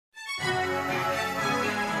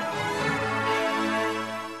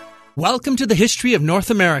Welcome to the History of North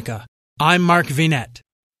America. I'm Mark Vinette.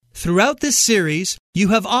 Throughout this series, you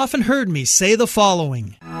have often heard me say the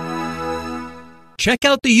following. Check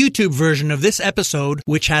out the YouTube version of this episode,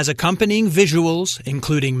 which has accompanying visuals,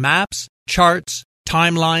 including maps, charts,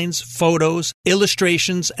 timelines, photos,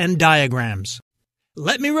 illustrations, and diagrams.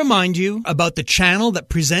 Let me remind you about the channel that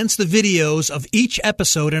presents the videos of each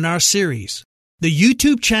episode in our series. The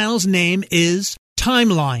YouTube channel's name is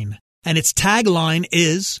Timeline, and its tagline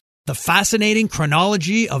is the fascinating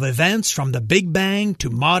chronology of events from the Big Bang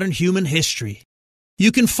to modern human history.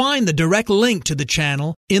 You can find the direct link to the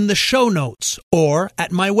channel in the show notes or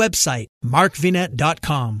at my website,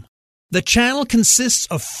 markvinette.com. The channel consists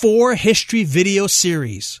of 4 history video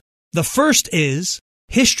series. The first is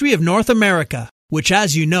History of North America, which,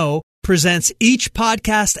 as you know, presents each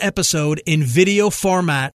podcast episode in video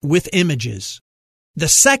format with images. The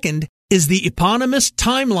second is the eponymous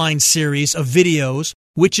Timeline series of videos,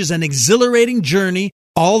 which is an exhilarating journey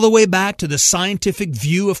all the way back to the scientific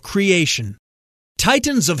view of creation.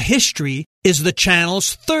 Titans of History is the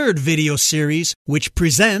channel's third video series, which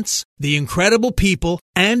presents the incredible people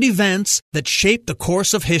and events that shape the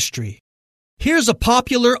course of history. Here's a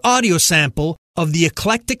popular audio sample of the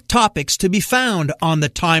eclectic topics to be found on the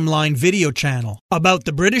Timeline video channel about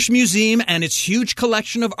the British Museum and its huge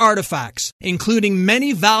collection of artifacts, including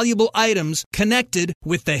many valuable items connected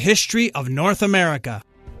with the history of North America.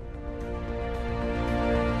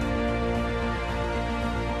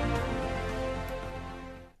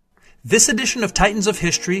 This edition of Titans of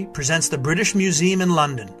History presents the British Museum in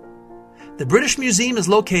London. The British Museum is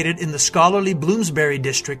located in the scholarly Bloomsbury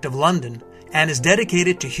district of London and is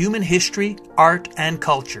dedicated to human history, art, and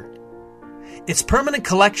culture. Its permanent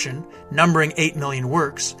collection, numbering 8 million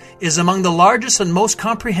works, is among the largest and most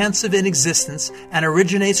comprehensive in existence and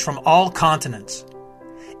originates from all continents.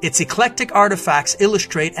 Its eclectic artifacts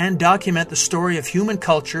illustrate and document the story of human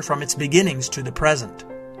culture from its beginnings to the present.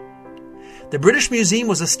 The British Museum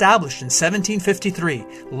was established in 1753,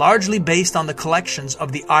 largely based on the collections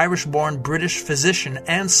of the Irish-born British physician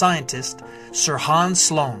and scientist Sir Hans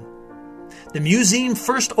Sloane. The museum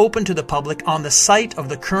first opened to the public on the site of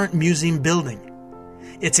the current museum building.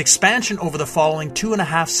 Its expansion over the following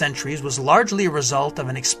 2.5 centuries was largely a result of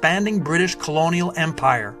an expanding British colonial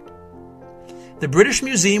empire. The British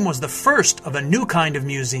Museum was the first of a new kind of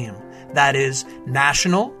museum, that is,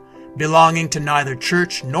 national, belonging to neither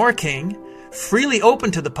church nor king, freely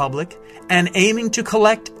open to the public, and aiming to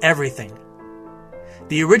collect everything.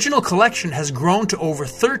 The original collection has grown to over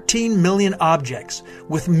 13 million objects,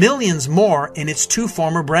 with millions more in its 2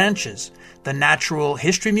 former branches, the Natural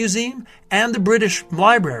History Museum and the British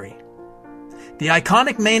Library. The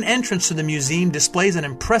iconic main entrance to the museum displays an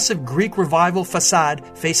impressive Greek Revival facade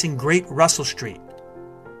facing Great Russell Street.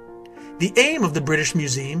 The aim of the British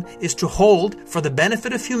Museum is to hold, for the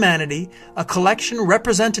benefit of humanity, a collection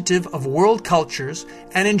representative of world cultures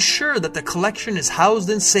and ensure that the collection is housed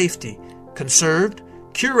in safety, conserved,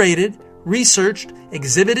 curated, researched,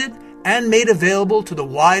 exhibited, and made available to the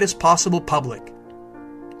widest possible public.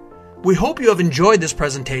 We hope you have enjoyed this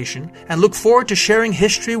presentation and look forward to sharing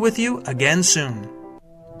history with you again soon.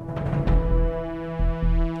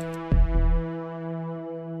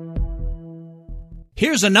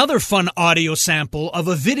 Here's another fun audio sample of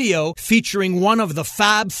a video featuring one of the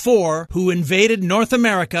Fab Four who invaded North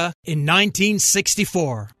America in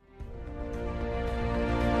 1964.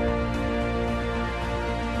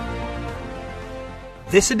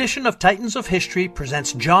 This edition of Titans of History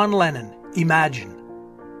presents John Lennon, Imagine.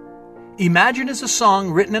 Imagine is a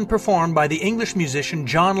song written and performed by the English musician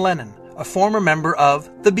John Lennon, a former member of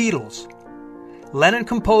The Beatles. Lennon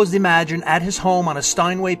composed Imagine at his home on a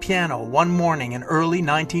Steinway piano one morning in early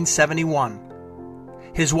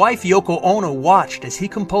 1971. His wife Yoko Ono watched as he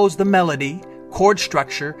composed the melody, chord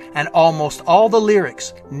structure, and almost all the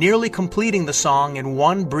lyrics, nearly completing the song in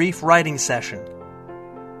one brief writing session.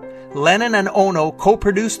 Lennon and Ono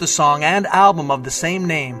co-produced the song and album of the same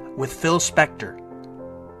name with Phil Spector.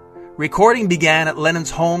 Recording began at Lennon's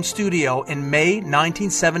home studio in May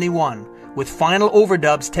 1971, with final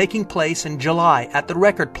overdubs taking place in July at the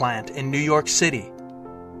record plant in New York City.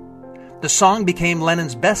 The song became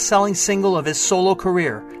Lennon's best-selling single of his solo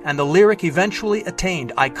career, and the lyric eventually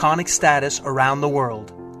attained iconic status around the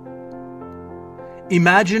world.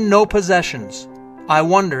 Imagine no possessions. I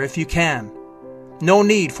wonder if you can. No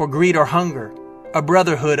need for greed or hunger, a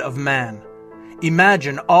brotherhood of man.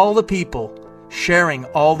 Imagine all the people sharing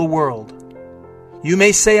all the world. You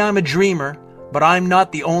may say I'm a dreamer, but I'm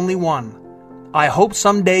not the only one. I hope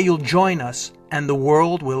someday you'll join us and the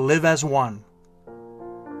world will live as one.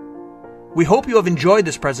 We hope you have enjoyed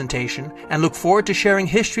this presentation and look forward to sharing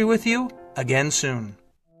history with you again soon.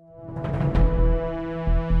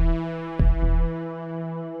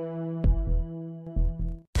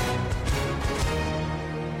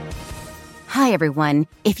 Hi, everyone.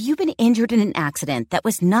 If you've been injured in an accident that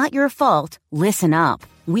was not your fault, listen up.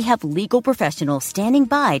 We have legal professionals standing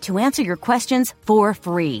by to answer your questions for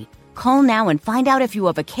free. Call now and find out if you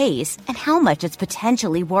have a case and how much it's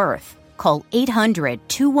potentially worth. Call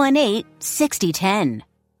 800-218-6010.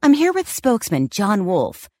 I'm here with spokesman John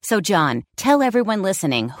Wolf. So, John, tell everyone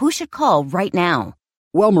listening who should call right now.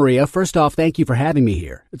 Well, Maria, first off, thank you for having me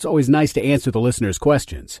here. It's always nice to answer the listeners'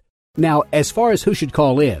 questions. Now, as far as who should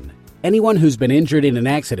call in, anyone who's been injured in an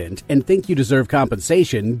accident and think you deserve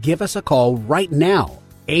compensation, give us a call right now.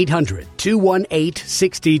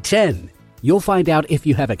 800-218-6010. You'll find out if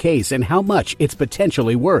you have a case and how much it's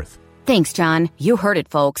potentially worth. Thanks, John. You heard it,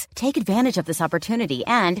 folks. Take advantage of this opportunity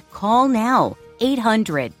and call now.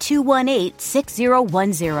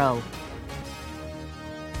 800-218-6010.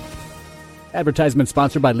 Advertisement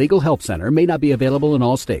sponsored by Legal Help Center. May not be available in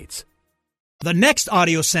all states. The next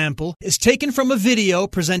audio sample is taken from a video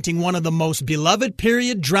presenting one of the most beloved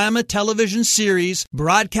period drama television series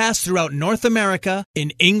broadcast throughout North America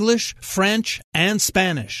in English, French, and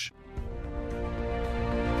Spanish.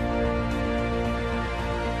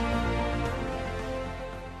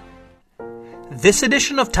 This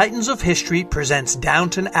edition of Titans of History presents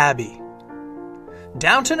Downton Abbey.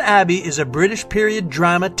 Downton Abbey is a British period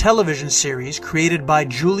drama television series created by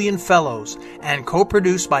Julian Fellowes and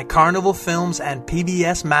co-produced by Carnival Films and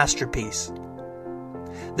PBS Masterpiece.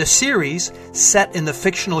 The series, set in the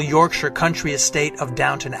fictional Yorkshire country estate of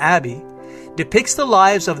Downton Abbey, depicts the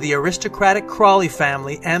lives of the aristocratic Crawley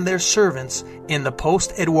family and their servants in the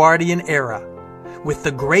post-Edwardian era, with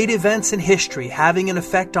the great events in history having an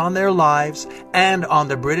effect on their lives and on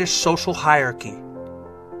the British social hierarchy.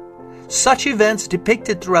 Such events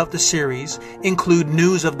depicted throughout the series include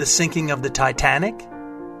news of the sinking of the Titanic,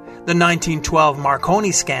 the 1912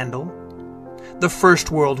 Marconi scandal, the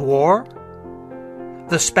First World War,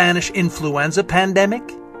 the Spanish influenza pandemic,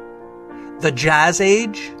 the Jazz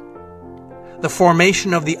Age, the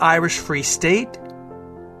formation of the Irish Free State,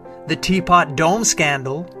 the Teapot Dome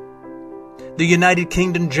scandal, the United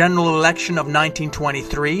Kingdom general election of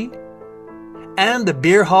 1923, and the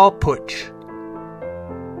Beer Hall Putsch.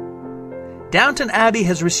 Downton Abbey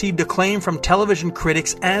has received acclaim from television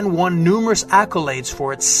critics and won numerous accolades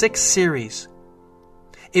for its 6th series.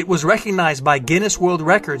 It was recognized by Guinness World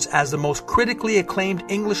Records as the most critically acclaimed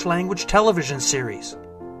English-language television series.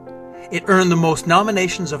 It earned the most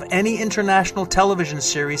nominations of any international television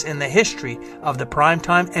series in the history of the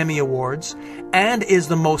Primetime Emmy Awards and is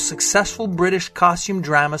the most successful British costume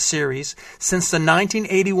drama series since the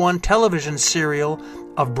 1981 television serial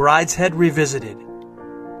of Brideshead Revisited.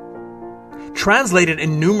 Translated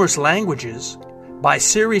in numerous languages, by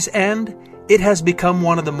series' end, it has become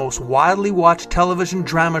one of the most widely watched television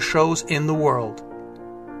drama shows in the world.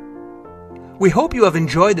 We hope you have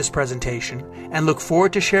enjoyed this presentation and look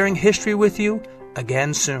forward to sharing history with you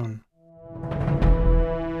again soon.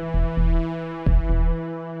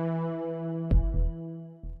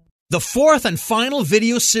 The 4th and final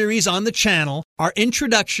video series on the channel are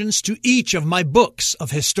introductions to each of my books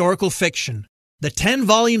of historical fiction. The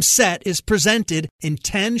 10-volume set is presented in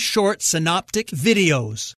 10 short synoptic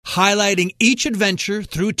videos, highlighting each adventure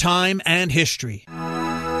through time and history.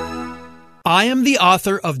 I am the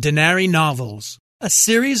author of Denari Novels, a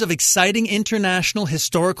series of exciting international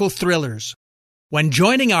historical thrillers. When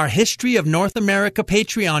joining our History of North America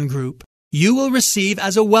Patreon group, you will receive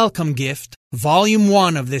as a welcome gift Volume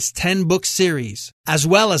 1 of this 10-book series, as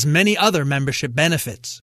well as many other membership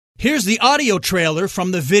benefits. Here's the audio trailer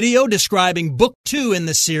from the video describing Book 2 in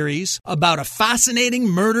the series about a fascinating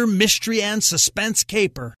murder, mystery, and suspense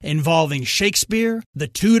caper involving Shakespeare, the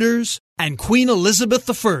Tudors, and Queen Elizabeth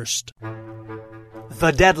I.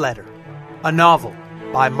 The Dead Letter, a novel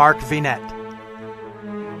by Mark Vinet.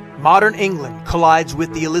 Modern England collides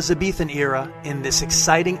with the Elizabethan era in this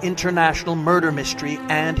exciting international murder mystery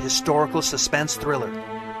and historical suspense thriller.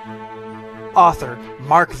 Author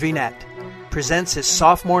Mark Vinet presents his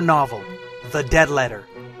sophomore novel, The Dead Letter,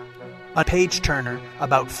 a page-turner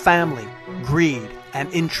about family, greed,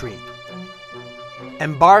 and intrigue.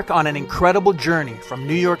 Embark on an incredible journey from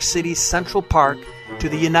New York City's Central Park to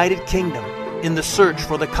the United Kingdom in the search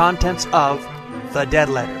for the contents of The Dead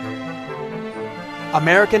Letter.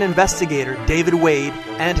 American investigator David Wade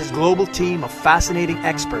and his global team of fascinating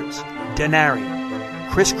experts, Denari,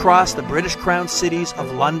 crisscross the British Crown cities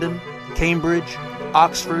of London, Cambridge,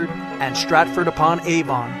 Oxford, and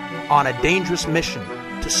Stratford-upon-Avon on a dangerous mission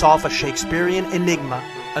to solve a Shakespearean enigma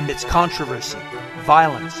amidst controversy,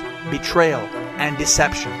 violence, betrayal, and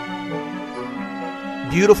deception.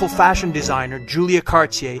 Beautiful fashion designer Julia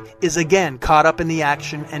Cartier is again caught up in the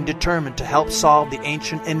action and determined to help solve the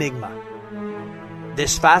ancient enigma.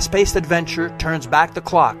 This fast-paced adventure turns back the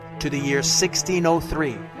clock to the year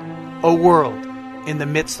 1603, a world in the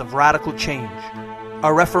midst of radical change,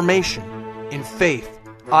 a reformation in faith,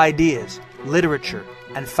 ideas, literature,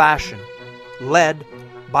 and fashion, led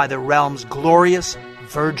by the realm's glorious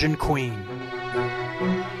Virgin Queen.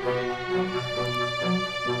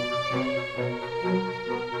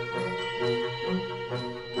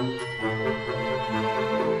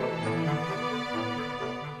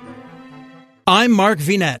 I'm Mark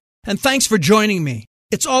Vinette, and thanks for joining me.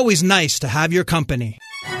 It's always nice to have your company.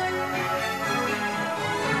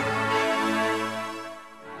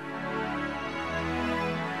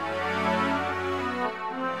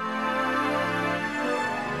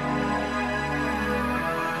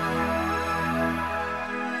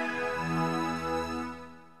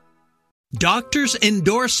 Doctors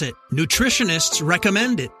endorse it, nutritionists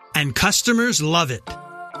recommend it, and customers love it.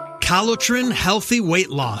 Calotren Healthy Weight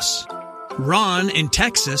Loss. Ron in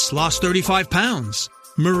Texas lost 35 pounds.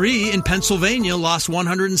 Marie in Pennsylvania lost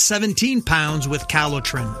 117 pounds with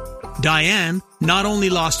Calotren. Diane not only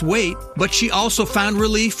lost weight, but she also found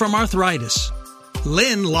relief from arthritis.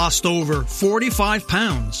 Lynn lost over 45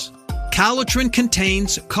 pounds. Calotren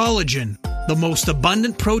contains collagen, the most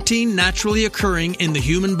abundant protein naturally occurring in the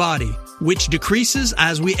human body, which decreases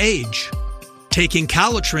as we age. Taking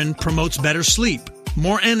Calotren promotes better sleep,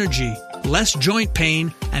 more energy, less joint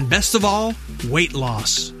pain, and best of all, weight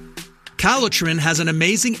loss. Calotren has an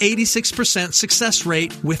amazing 86% success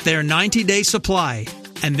rate with their 90-day supply.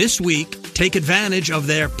 And this week, take advantage of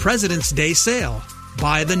their President's Day sale.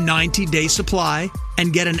 Buy the 90-day supply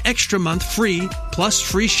and get an extra month free plus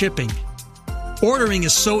free shipping. Ordering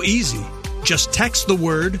is so easy. Just text the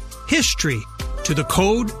word HISTORY to the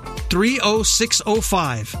code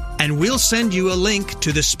 30605 and we'll send you a link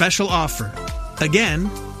to this special offer. Again,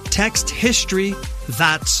 text HISTORY,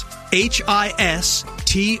 that's HISTORY,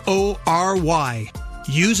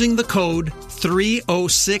 using the code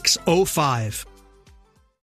 30605.